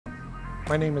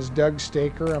My name is Doug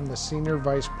Staker. I'm the Senior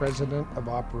Vice President of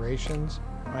Operations.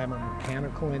 I'm a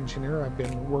mechanical engineer. I've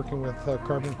been working with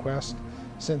CarbonQuest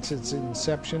since its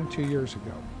inception 2 years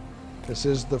ago. This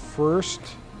is the first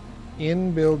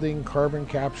in-building carbon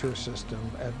capture system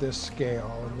at this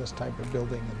scale in this type of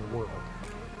building in the world.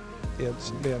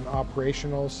 It's been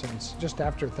operational since just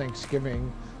after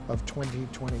Thanksgiving of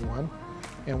 2021,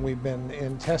 and we've been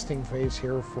in testing phase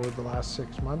here for the last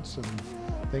 6 months, and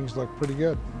things look pretty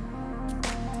good.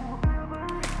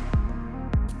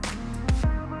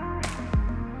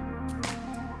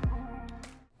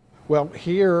 Well,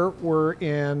 here we're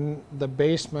in the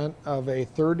basement of a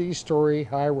 30-story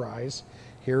high-rise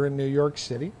here in New York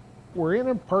City. We're in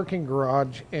a parking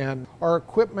garage, and our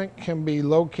equipment can be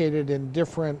located in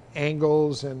different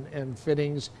angles and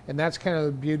fittings, and that's kind of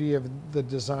the beauty of the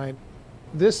design.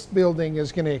 This building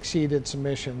is going to exceed its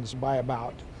emissions by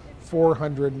about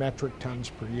 400 metric tons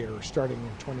per year starting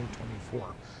in 2024.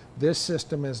 This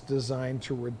system is designed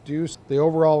to reduce the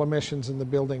overall emissions in the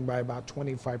building by about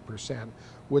 25%,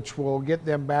 which will get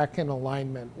them back in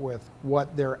alignment with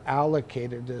what they're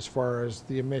allocated as far as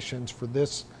the emissions for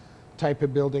this type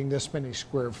of building, this many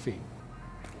square feet.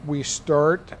 We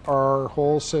start our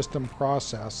whole system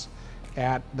process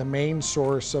at the main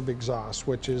source of exhaust,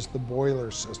 which is the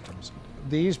boiler systems.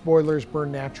 These boilers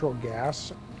burn natural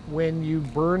gas. When you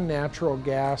burn natural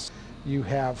gas, you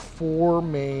have 4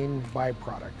 main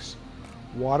byproducts: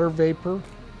 water vapor,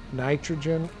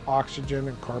 nitrogen, oxygen,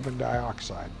 and carbon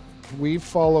dioxide. We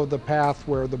follow the path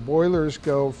where the boilers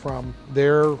go from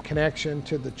their connection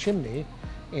to the chimney,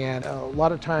 and a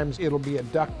lot of times it'll be a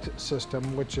duct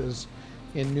system, which is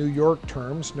in New York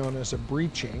terms known as a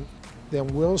breaching. Then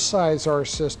we'll size our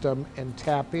system and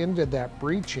tap into that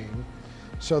breaching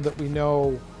so that we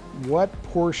know what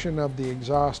portion of the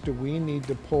exhaust do we need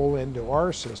to pull into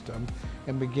our system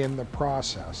and begin the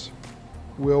process.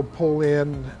 We'll pull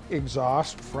in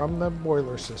exhaust from the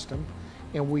boiler system,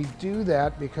 and we do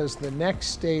that because the next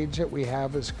stage that we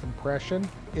have is compression.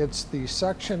 It's the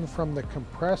suction from the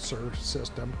compressor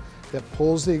system that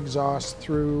pulls the exhaust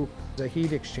through the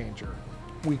heat exchanger.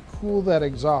 We cool that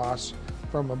exhaust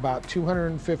from about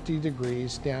 250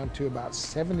 degrees down to about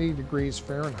 70 degrees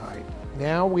Fahrenheit.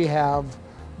 Now we have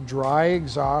dry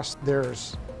exhaust.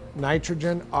 There's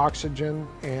nitrogen, oxygen,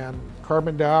 and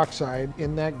carbon dioxide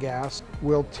in that gas.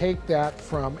 We'll take that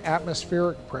from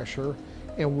atmospheric pressure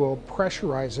and we'll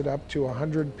pressurize it up to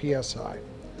 100 psi.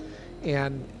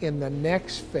 And in the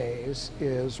next phase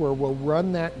is where we'll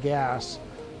run that gas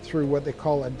through what they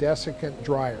call a desiccant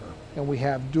dryer. And we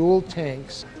have dual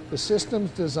tanks. The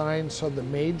system's designed so the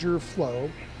major flow,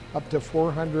 up to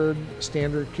 400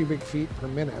 standard cubic feet per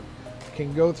minute,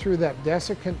 can go through that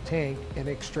desiccant tank and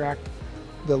extract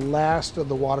the last of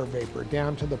the water vapor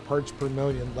down to the parts per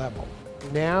million level.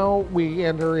 Now we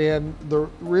enter in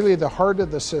really the heart of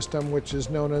the system, which is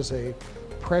known as a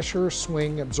pressure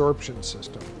swing absorption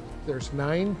system. There's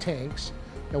 9 tanks,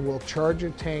 and we'll charge a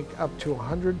tank up to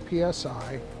 100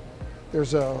 psi.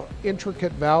 There's an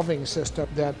intricate valving system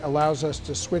that allows us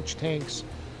to switch tanks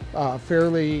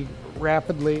fairly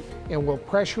rapidly, and we'll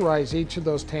pressurize each of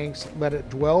those tanks, let it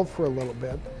dwell for a little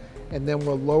bit, and then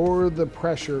we'll lower the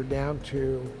pressure down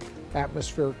to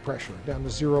atmospheric pressure, down to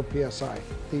 0 psi.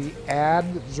 The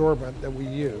adsorbent that we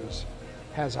use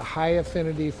has a high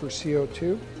affinity for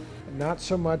CO2, and not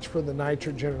so much for the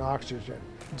nitrogen and oxygen.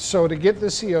 So to get the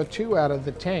CO2 out of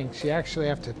the tanks, you actually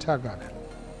have to tug on it.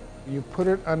 You put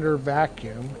it under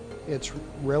vacuum. It's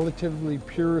relatively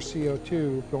pure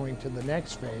CO2 going to the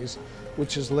next phase,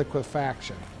 which is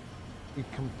liquefaction. We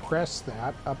compress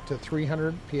that up to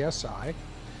 300 psi,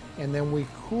 and then we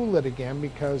cool it again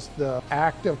because the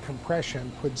act of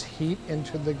compression puts heat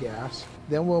into the gas.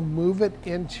 Then we'll move it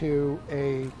into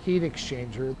a heat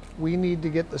exchanger. We need to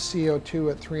get the CO2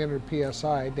 at 300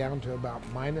 psi down to about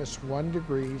 -1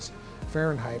 degrees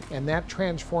Fahrenheit, and that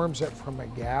transforms it from a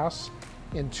gas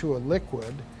into a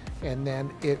liquid, and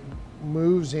then it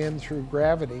moves in through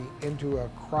gravity into a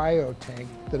cryo tank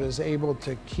that is able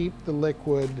to keep the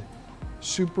liquid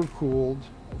supercooled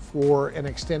for an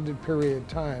extended period of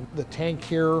time. The tank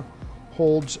here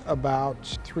holds about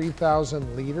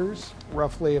 3,000 liters,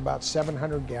 roughly about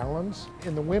 700 gallons.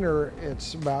 In the winter,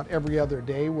 it's about every other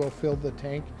day we'll fill the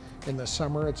tank. In the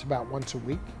summer, it's about once a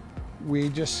week. We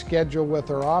just schedule with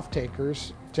our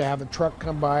off-takers to have a truck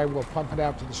come by, we'll pump it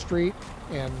out to the street,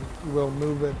 and we'll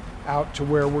move it out to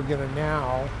where we're gonna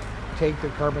now take the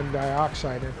carbon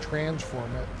dioxide and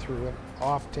transform it through an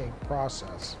off-take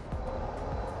process.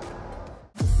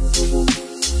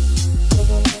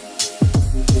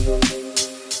 Thank you.